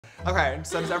Okay,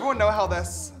 so does everyone know how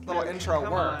this little intro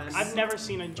works? I've never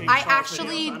seen a James I Charles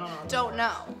actually video, so don't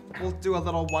know. We'll do a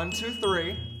little 1, 2,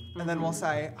 3, and then we'll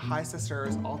say hi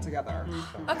sisters all together.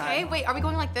 Okay, wait, are we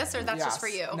going like this or that's Yes. just for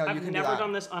you? No, you I've can never do that.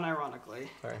 done this unironically.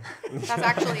 Sorry. That's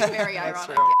actually very ironic.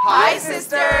 true. Hi,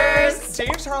 sisters!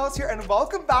 James Charles here, and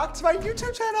welcome back to my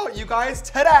YouTube channel. You guys,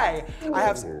 today I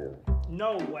have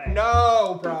No way.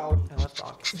 No, bro. I love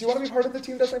dogs. Do you want to be part of the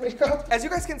team Does My Makeup? As you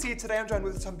guys can see, today I'm joined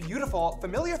with some beautiful,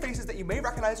 familiar faces that you may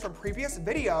recognize from previous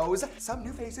videos, some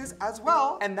new faces as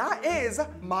well, and that is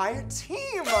my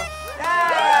team.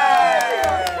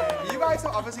 Yay! You guys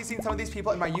have obviously seen some of these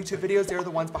people in my YouTube videos. They're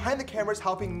the ones behind the cameras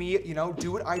helping me, you know,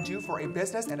 do what I do for a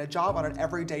business and a job on an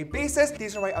everyday basis.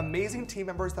 These are my amazing team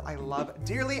members that I love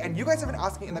dearly, and you guys have been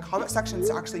asking me in the comment sections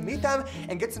to actually meet them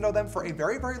and get to know them for a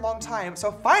very, very long time.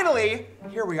 So finally,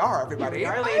 here we are, everybody.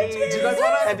 Here we are, ladies. Do you guys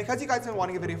wanna? And because you guys have been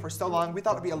wanting a video for so long, we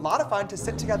thought it'd be a lot of fun to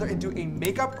sit together and do a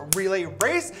makeup relay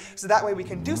race, so that way we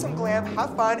can do some glam,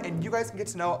 have fun, and you guys can get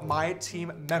to know my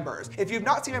team members. If you've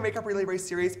not seen my makeup relay race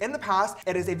series in the past,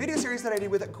 it is a video series that I do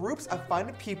with groups of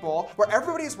fun people where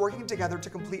everybody is working together to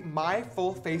complete my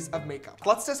full face of makeup.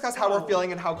 Let's discuss how we're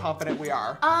feeling and how confident we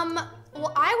are.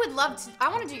 Well, I would love to, I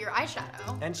want to do your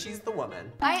eyeshadow. And she's the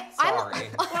woman. Sorry.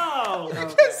 Whoa. You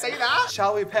can't say that.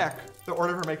 Shall we pick the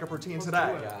order of her makeup routine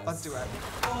today? Yes. Let's do it.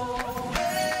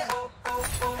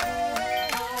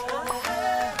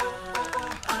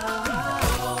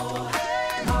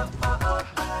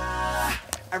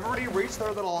 Everybody reach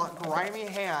their little grimy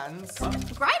hands.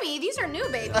 Grimy, these are new,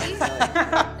 baby.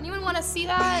 Anyone want to see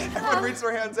that? Everyone reach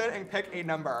their hands in and pick a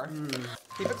number.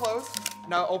 Keep it closed.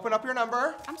 Now open up your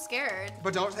number, I'm scared.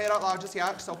 but don't say it out loud just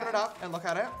yet. Just open it up and look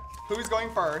at it. Who's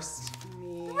going first?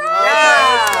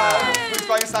 Yeah! Who's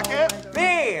going second?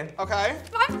 Me! Okay.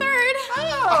 I'm third.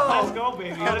 Let's go, baby.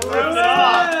 You gotta round it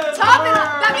up. Top it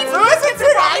up. That means Who we is get it to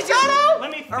today, surprise Shadow?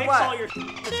 Let me Or fix what? all your Cheers,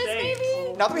 mistakes.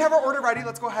 baby. Now that we have our order ready,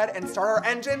 let's go ahead and start our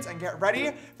engines and get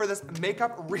ready for this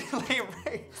makeup relay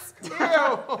race. Ew.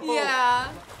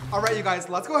 Yeah. All right, you guys,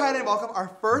 let's go ahead and welcome our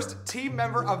first team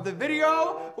member of the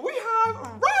video. We have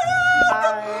Ryan!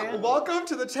 Hi. Welcome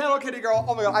to the channel, kitty girl.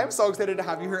 Oh my God, I'm so excited to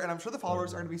have you here, and I'm sure the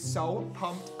followers are gonna be so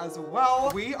pumped as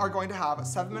well. We are going to have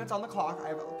 7 minutes on the clock. I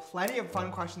have plenty of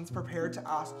fun questions prepared to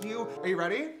ask you. Are you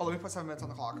ready? Oh, let me put 7 minutes on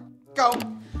the clock. Go.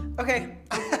 Okay.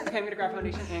 Okay, I'm gonna grab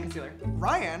foundation and concealer.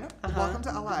 Ryan, welcome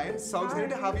to LA. So excited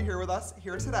to have you here with us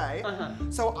here today.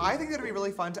 So I think it'd be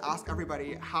really fun to ask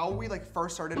everybody how we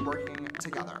first started working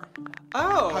together.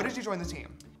 Oh. How did you join the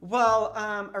team? Well,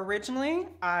 originally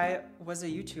I was a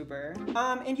YouTuber,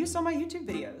 and you saw my YouTube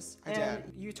videos. I and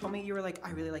did. You told me you were like,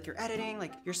 I really like your editing,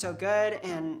 like you're so good,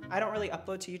 and I don't really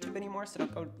upload to YouTube anymore, so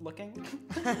don't go looking.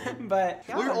 But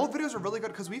yeah. Well, your old videos are really good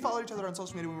because we followed each other on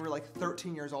social media when we were like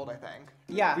 13 years old, I think.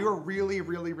 Yeah. We were really,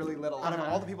 really, really little. Out of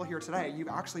all the people here today, you've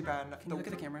actually been Can you look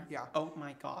at the camera? Yeah. Oh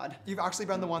my God. You've actually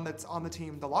been the one that's on the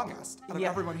team the longest out of Yeah.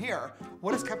 everyone here.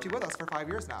 What has kept you with us for 5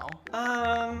 years now?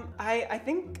 I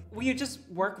think we just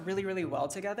work really, really well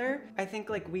together. I think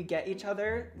we get each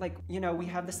other, we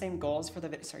have the same goals for the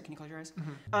sorry, can you close your eyes?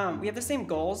 We have the same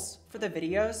goals for the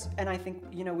videos, and I think,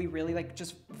 we really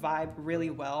just vibe really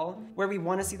well where we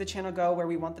want to see the channel go, where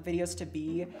we want the videos to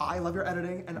be. I love your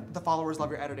editing, and the followers love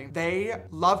your editing. They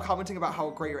love commenting about how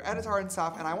great your edits are and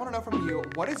stuff, and I want to know from you,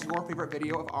 what is your favorite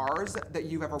video of ours that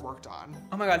you've ever worked on?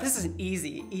 Oh my God, this is an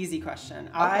easy question.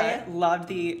 Okay. I loved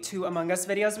the 2 Among Us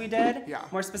videos we did. Yeah.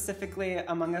 More specifically,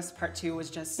 Among Us Part 2 was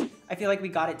just, I feel like we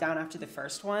got it down after the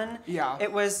first one. Yeah.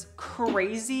 It was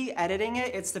crazy editing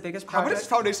it. It's the biggest How project. much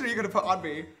foundation are you gonna put on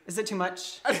me? Is it too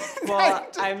much? Well,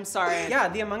 I'm sorry. Yeah,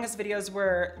 the Among Us videos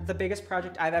were the biggest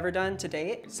project I've ever done to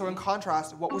date. So in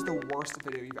contrast, what was the worst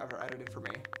video you've ever edited for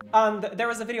me? There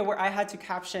was a video where I had to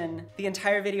caption the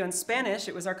entire video in Spanish.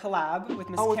 It was our collab with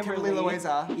Miss Oh, with Kimberly. Kimberly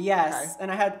Loaiza. Yes,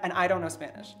 Okay. and I don't know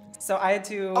Spanish. So I had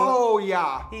to... Oh,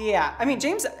 yeah. Yeah, I mean,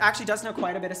 James actually does know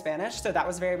quite a bit of Spanish, so that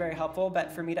was very, very helpful,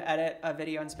 but for me to edit a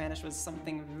video in Spanish was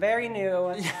something very new,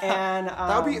 and...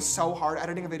 That would be so hard,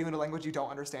 editing a video in a language you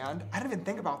don't understand. I didn't even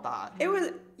think about that. It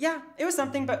was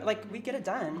something, but we get it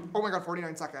done. Oh my God,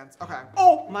 49 seconds. Okay.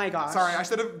 Oh my gosh. Sorry, I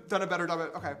should have done a better job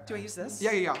at, okay. Do I use this? Yeah.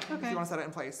 Okay. If you want to set it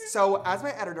in place. So as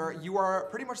my editor, you are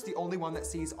pretty much the only one that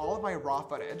sees all of my raw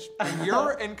footage, and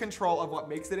you're in control of what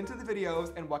makes it into the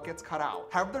videos and what gets cut out.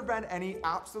 Have there been any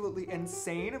absolutely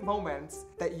insane moments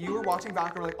that you were watching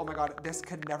back and were like, oh my God, this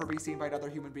could never be seen by another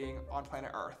human being on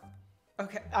planet Earth?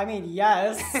 Okay, I mean,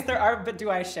 yes, there are, but do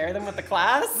I share them with the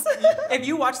class? If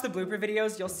you watch the blooper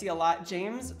videos, you'll see a lot.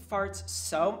 James farts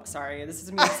so, sorry, this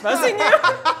is me exposing you.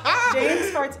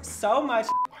 James farts so much.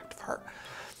 Wiped fart.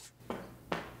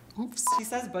 Oops. He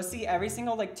says bussy every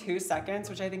single like 2 seconds,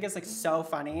 which I think is like so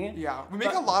funny. Yeah, we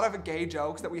make a lot of gay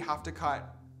jokes that we have to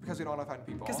cut because we don't want to offend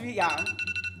people. Because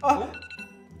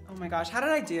oh my gosh, how did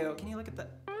I do? Can you look at the,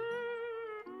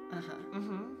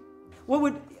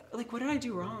 what did I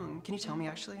do wrong? Can you tell me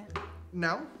actually?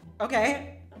 No.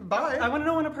 Okay. Bye. I want to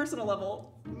know on a personal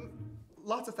level.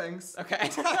 Lots of things. Okay.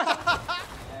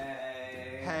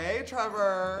 Hey,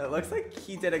 Trevor. It looks like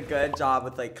he did a good job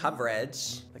with like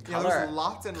coverage. The color, there's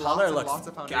lots and color lots and looks lots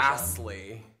of foundation.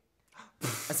 ghastly.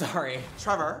 Sorry.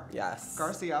 Trevor. Yes.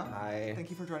 Garcia. Hi.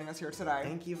 Thank you for joining us here today.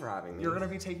 Thank you for having me. You're gonna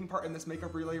be taking part in this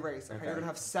makeup relay race. Okay. You're gonna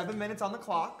have 7 minutes on the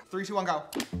clock. 3, 2, 1, go.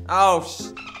 Oh,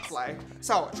 Slay.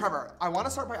 So, Trevor, I want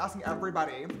to start by asking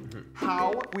everybody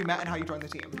how we met and how you joined the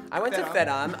team. I went to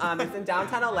FITM. It's in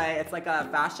downtown LA. It's like a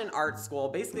fashion art school.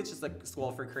 Basically, it's just a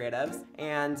school for creatives.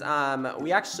 And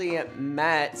we actually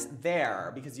met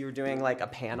there because you were doing like a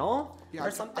panel or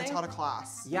something. I taught a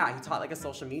class. Yeah, he taught like a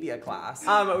social media class.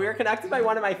 We were connected by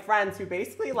one of my friends who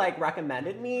basically like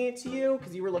recommended me to you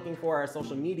because you were looking for a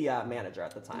social media manager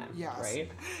at the time. Yes. Right?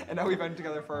 And now we've been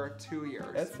together for 2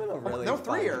 years. It's been a really No,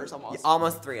 fun, 3 years almost. Yeah,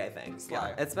 almost 3, I think. Slay.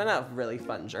 Yeah, it's been a really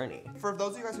fun journey. For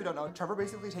those of you guys who don't know, Trevor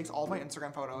basically takes all of my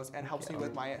Instagram photos and helps me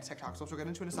with my TikToks, which we'll get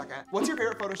into in a second. What's your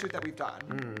favorite photo shoot that we've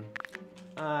done?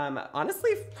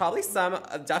 Honestly, probably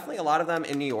definitely a lot of them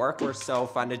in New York were so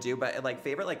fun to do, but like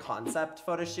favorite like concept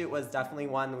photo shoot was definitely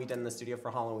one we did in the studio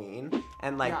for Halloween.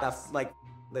 And like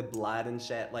the blood and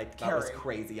shit, like that was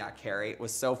crazy. Yeah, Carrie, it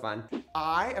was so fun.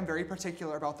 I am very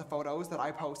particular about the photos that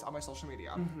I post on my social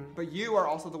media, but you are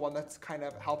also the one that's kind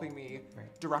of helping me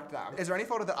direct them. Is there any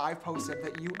photo that I've posted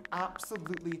that you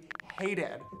absolutely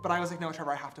hated, but I was like, no,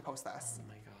 Trevor, I have to post this? Oh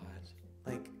my God.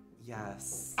 Like,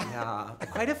 yes, yeah,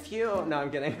 quite a few. No,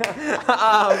 I'm kidding.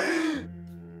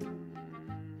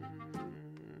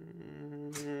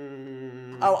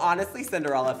 Oh, honestly,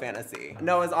 Cinderella fantasy.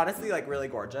 No, it was honestly like really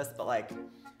gorgeous, but like,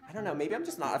 I don't know, maybe I'm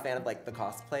just not a fan of like the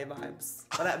cosplay vibes.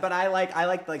 But I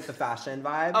like the fashion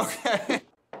vibes. Okay.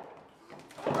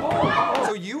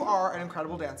 So you are an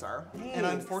incredible dancer, and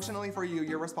unfortunately for you,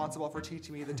 you're responsible for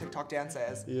teaching me the TikTok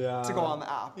dances to go on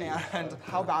the app. And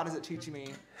how bad is it teaching me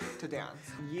to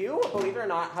dance? You, believe it or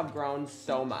not, have grown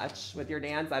so much with your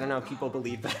dance. I don't know if people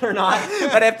believe that or not,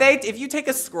 but if you take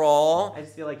a scroll, I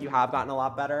just feel like you have gotten a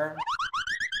lot better.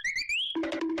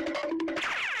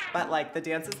 But like the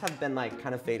dances have been like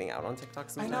kind of fading out on TikTok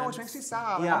sometimes. I know, which makes me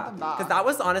sad. Yeah, I want them back. because that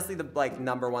was honestly the like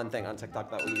 #1 thing on TikTok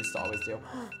that we used to always do.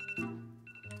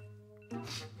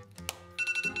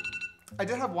 I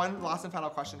did have one last and final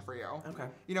question for you. Okay.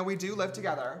 You know, we do live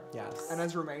together. Yes. And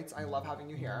as roommates, I love having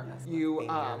you here. Yes, You,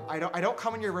 I don't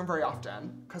come in your room very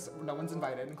often because no one's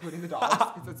invited, including the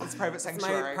dogs. it's private It's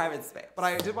sanctuary. my private space. But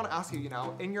I did want to ask you, you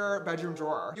know, in your bedroom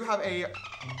drawer, you have a.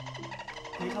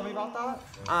 Can you tell me about that?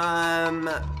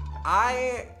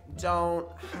 I don't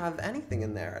have anything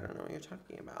in there. I don't know what you're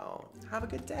talking about. Have a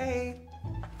good day.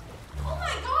 Oh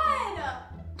my god!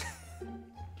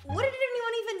 What did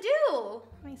anyone even do?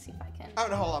 Let me see if I can. Oh,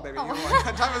 no, hold on, baby.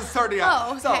 Time is starting up.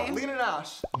 Oh, okay. So, Lena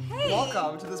Nash, Hey.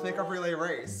 welcome to this makeup relay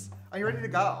race. Are you ready to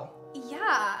go?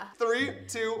 Yeah. 3,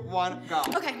 2, 1, go.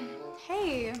 Okay.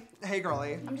 Hey. Hey,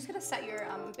 girly. I'm just gonna set your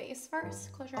base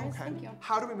first. Close your eyes. Okay. Thank you.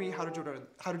 How did we meet? How did you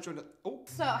join the, oh.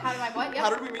 So how did I what? Yep. How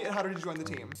did we meet and how did you join the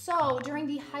team? So during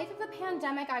the height of the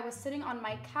pandemic, I was sitting on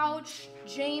my couch.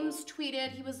 James tweeted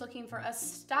he was looking for a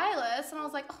stylist, and I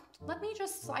was like, oh, let me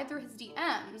just slide through his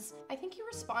DMs. I think he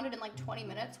responded in like 20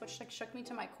 minutes, which like shook me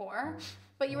to my core.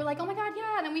 But you were like, oh my god,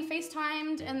 yeah, and then we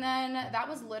FaceTimed, and then that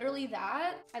was literally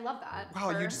that. I love that.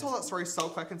 Wow, you just told that story so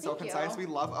quick and so Thank concise. you.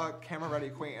 We love a camera-ready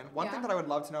queen. One thing Yeah. that I would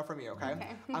love to know from you, okay?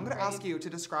 I'm gonna ask you to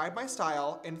describe my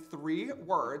style in 3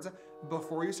 words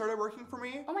before you started working for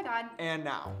me Oh my god. and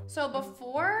now. So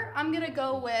before, I'm gonna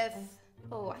go with,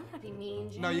 oh, I don't wanna be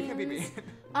mean, James. No, you can't be mean.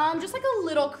 Just like a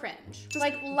little cringe.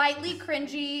 Like lightly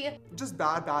cringy. Just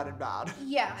bad, bad, and bad.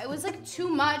 Yeah, it was like too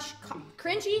much.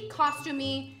 Cringy,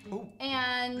 costumey, Ooh.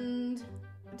 and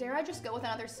dare I just go with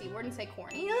another C word and say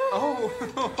corny? Oh,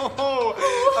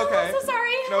 okay. I'm so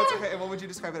sorry. No, it's okay. And what would you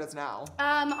describe it as now?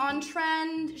 On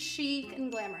trend, chic,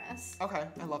 and glamorous. Okay,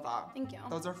 I love that. Thank you.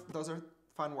 Those are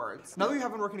fun words. Now that we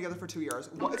have been working together for 2 years,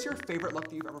 what is your favorite look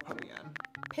that you've ever put me in?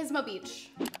 Pismo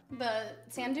Beach, the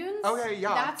sand dunes. Okay,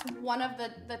 yeah. That's one of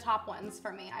the top ones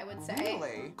for me, I would say.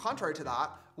 Really? Contrary to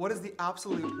that, what is the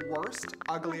absolute worst,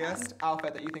 ugliest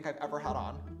outfit that you think I've ever had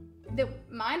on?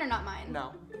 Mine or not mine?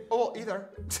 No. Oh, well, either.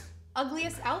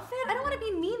 Ugliest outfit? I don't want to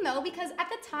be mean though, because at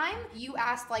the time you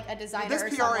asked like a designer. This or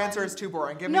PR someone. answer is too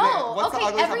boring. Give me No, the what's the okay,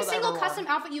 ugliest every outfit I've single ever worn? custom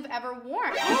outfit you've ever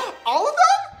worn. All of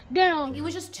them? down. It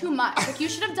was just too much. Like you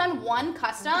should have done one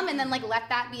custom and then like let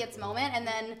that be its moment and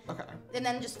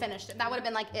then just finished it. That would have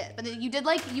been like it. But you did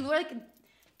like, you were like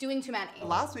doing too many.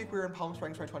 Last week we were in Palm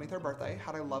Springs for my 23rd birthday,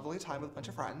 had a lovely time with a bunch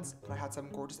of friends, and I had some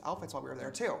gorgeous outfits while we were there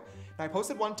too. And I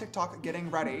posted one TikTok getting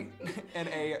ready in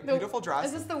a beautiful dress.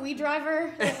 Is this the Wii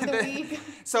driver of the week?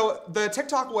 So the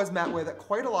TikTok was met with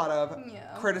quite a lot of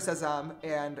criticism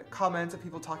and comments of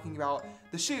people talking about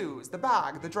the shoes, the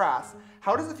bag, the dress.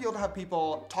 How does it feel to have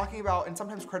people talking about and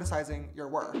sometimes criticizing your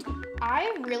work?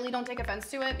 I really don't take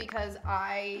offense to it because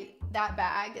that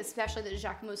bag, especially the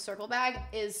Jacquemus circle bag,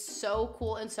 is so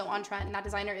cool and so on trend, and that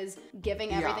designer is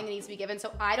giving everything that needs to be given.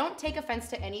 So I don't take offense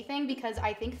to anything because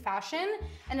I think fashion,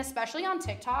 and especially on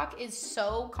TikTok, is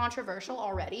so controversial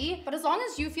already. But as long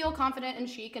as you feel confident and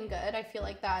chic and good, I feel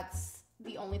like that's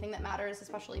the only thing that matters,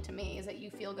 especially to me, is that you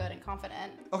feel good and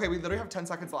confident. Okay, we literally have 10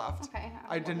 seconds left. Okay,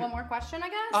 one more question, I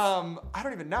guess? I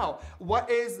don't even know.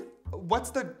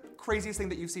 What's the craziest thing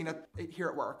that you've seen here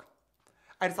at work?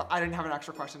 I didn't have an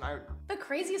extra question. The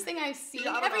craziest thing I've seen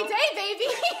Yeah, every day, baby.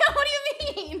 What do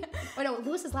you mean? Oh no,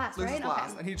 Lewis is last, Lewis right? is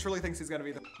last, and he truly thinks he's gonna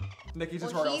be the Nikki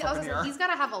Well, tutorials up in here. he's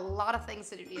gotta have a lot of things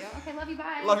to do to you. Okay, love you,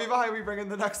 bye. Love you, bye. We bring in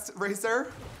the next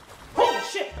racer. Holy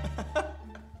shit!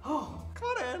 Oh,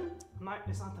 Come on in.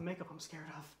 it's not the makeup I'm scared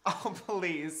of. Oh,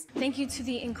 please. Thank you to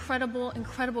the incredible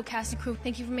cast and crew.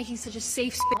 Thank you for making such a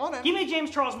safe space. Come on in. Give me James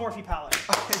Charles Morphe palette.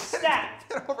 Stat!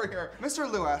 Get over here. Mr.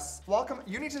 Lewis, welcome.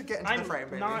 You need to get into the frame,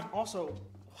 baby. Not also.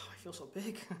 Oh, I feel so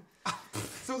big.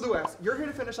 So Lewis, you're here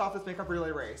to finish off this makeup relay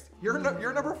race. You're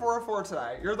number 404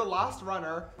 today. You're the last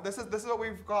runner. This is what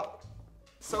we've got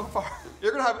so far.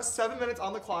 You're gonna have 7 minutes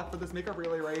on the clock for this makeup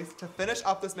relay race to finish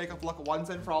up this makeup look once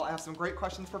and for all. I have some great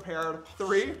questions prepared.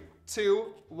 3,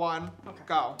 2, 1,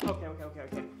 go.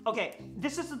 Okay,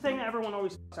 this is the thing that everyone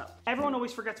always fucks up. Everyone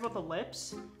always forgets about the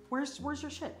lips. Where's your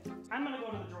shit? I'm gonna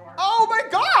go to the drawer. Oh my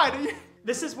God!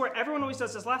 This is where everyone always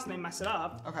does this last and they mess it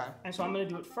up. Okay. And so I'm gonna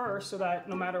do it first so that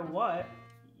no matter what,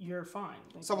 you're fine.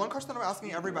 So one question that I'm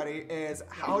asking everybody is,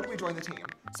 how did we join the team?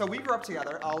 So we grew up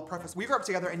together. I'll preface, we grew up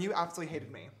together and you absolutely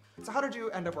hated me. So how did you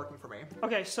end up working for me?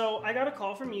 Okay, so I got a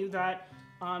call from you that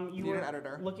you were an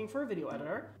editor. looking for a video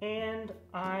editor, and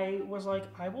I was like,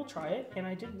 I will try it, and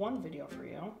I did one video for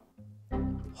you.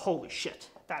 Holy shit,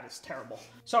 that is terrible.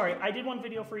 Sorry, I did one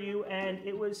video for you, and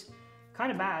it was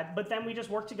kind of bad, but then we just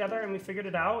worked together and we figured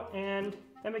it out, and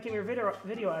then became your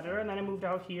video editor, and then I moved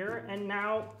out here, and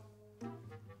now,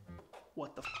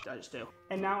 what the f did I just do?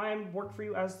 And now I work for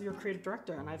you as your creative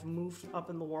director, and I've moved up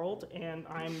in the world, and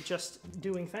I'm just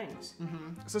doing things.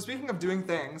 So speaking of doing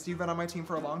things, you've been on my team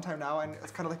for a long time now, and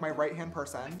it's kind of like my right-hand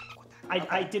person.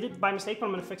 I did it by mistake, but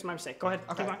I'm gonna fix my mistake. Go ahead,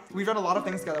 keep going. We've done a lot of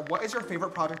things together. What is your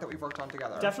favorite project that we've worked on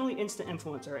together? Definitely Instant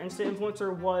Influencer. Instant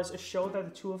Influencer was a show that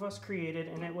the two of us created,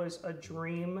 and it was a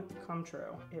dream come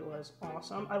true. It was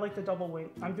awesome. I like the double wing.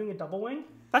 I'm doing a double wing.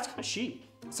 That's kind of chic.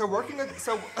 So working with,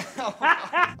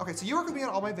 okay, so you work with me on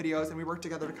all my videos, and we work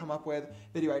together to come up with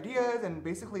video ideas and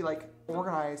basically like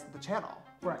organize the channel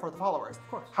for the followers. Of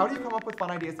course. How do you come up with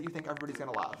fun ideas that you think everybody's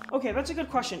gonna love? Okay, that's a good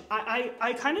question.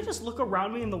 I kind of just look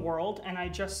around me in the world and I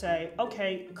just say,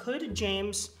 okay, could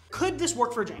this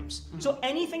work for James? So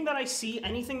anything that I see,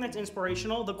 anything that's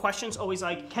inspirational, the question's always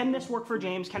like, can this work for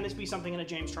James? Can this be something in a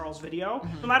James Charles video?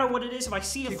 No matter what it is, if I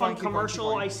see a fun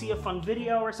commercial, I see a fun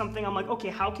video or something, I'm like, okay,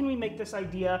 how can we make this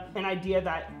idea an idea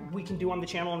that we can do on the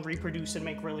channel and reproduce and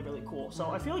make really, really cool?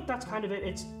 So I feel like that's kind of it.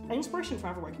 It's an inspiration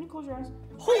from everywhere. Can you close your eyes?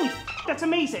 Holy f, that's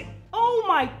amazing. Oh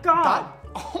my God.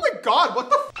 Oh my God, what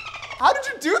the f? How did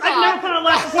you do that? I've never put on a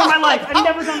lash before in my life. I've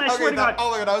never done that, I swear to God.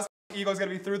 Oh my God, ego's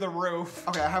gonna be through the roof.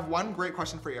 Okay, I have one great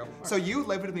question for you. So you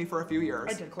lived with me for a few years.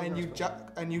 I did.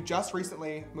 And you just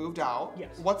recently moved out.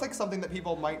 Yes. What's like something that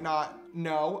people might not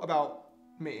know about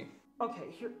me? Okay,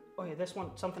 this one,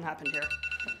 something happened here.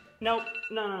 No,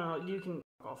 you can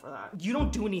go for that. You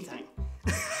don't do anything.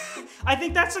 I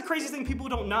think that's the craziest thing people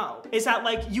don't know, is that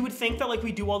like, you would think that like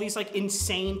we do all these like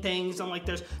insane things and like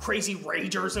there's crazy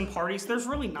ragers and parties. There's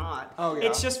really not. Oh yeah.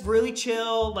 It's just really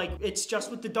chill, like it's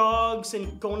just with the dogs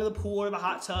and going to the pool or the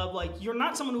hot tub. Like you're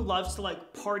not someone who loves to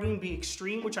like party and be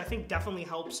extreme, which I think definitely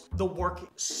helps the work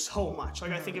so much.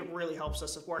 Like I think it really helps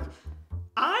us at work.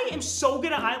 I am so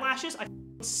good at eyelashes, I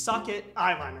suck at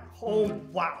eyeliner. Oh,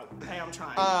 wow. Hey, I'm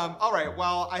trying. All right,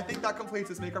 well, I think that completes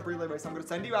this makeup relay race. I'm gonna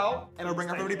send you out, and I'll bring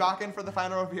everybody back in for the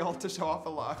final reveal to show off the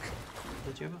look.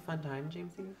 Did you have a fun time,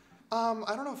 Jamesy?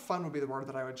 I don't know if fun would be the word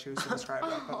that I would choose to describe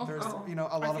it, but there's, you know,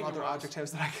 a lot of think other it was.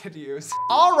 adjectives that I could use.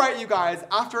 All right, you guys,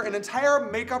 after an entire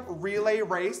makeup relay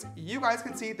race, you guys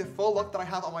can see the full look that I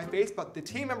have on my face, but the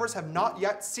team members have not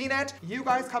yet seen it. You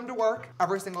guys come to work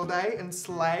every single day and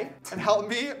slay and help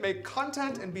me make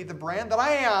content and be the brand that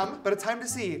I am, but it's time to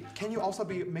see, can you also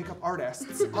be makeup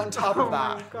artists on top of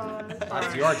that?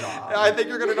 That's your job. I think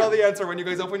you're gonna know the answer when you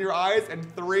guys open your eyes in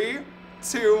 3,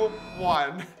 2,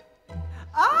 1.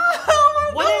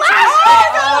 What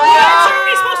answer are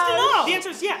we supposed to know? The answer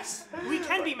is yes. We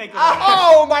can be makeup artists.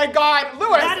 Oh my God,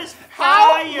 Lewis! That is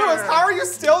how, fire. Lewis, how are you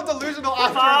still delusional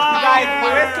after Fire. Guys,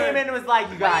 Lewis came in and was like,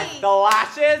 you guys, Wait. the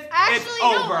lashes, Actually, it's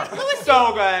no, over. Lewis,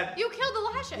 So good. You killed the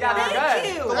lashes. Yeah, they're Thank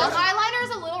good. you. The eyeliner is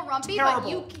a little rumpy, but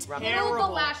you killed the Terrible.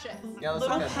 lashes. Yeah, A those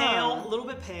little are good. pale, a little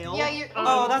bit pale. Yeah, you're.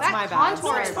 Oh, that's that my bad.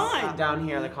 contour That's is- fine. Down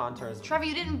here, the contours. Trevor,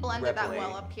 you didn't blend it that ripply.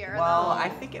 well up here. Well, though. I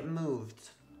think it moved.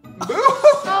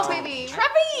 Oh, baby. Trevor,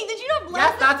 did you not blend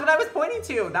Yes, it? that's what I was pointing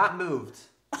to. That moved.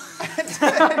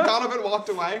 Donovan walked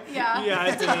away. Yeah. Yeah,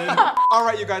 I did. All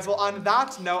right, you guys. Well, on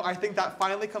that note, I think that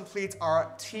finally completes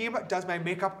our Team Does My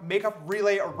Makeup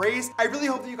relay race. I really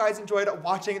hope that you guys enjoyed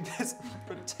watching this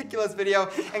ridiculous video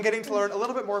and getting to learn a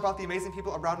little bit more about the amazing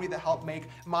people around me that help make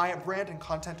my brand and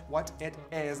content what it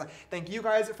is. Thank you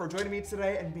guys for joining me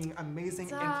today and being amazing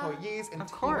employees and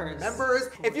team members.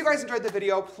 If you guys enjoyed the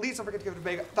video, please don't forget to give it a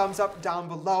big thumbs up down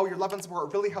below. Your love and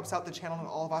support really helps out the channel and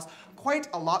all of us quite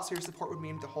a lot, so your support would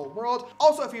mean the whole world.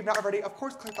 Also, if you've not already, of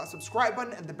course, click that subscribe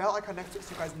button and the bell icon next to it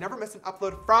so you guys never miss an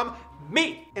upload from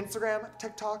me. Instagram,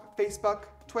 TikTok, Facebook,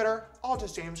 Twitter, all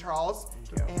just James Charles.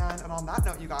 And on that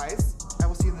note, you guys, I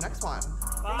will see you in the next one.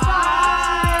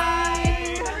 Bye.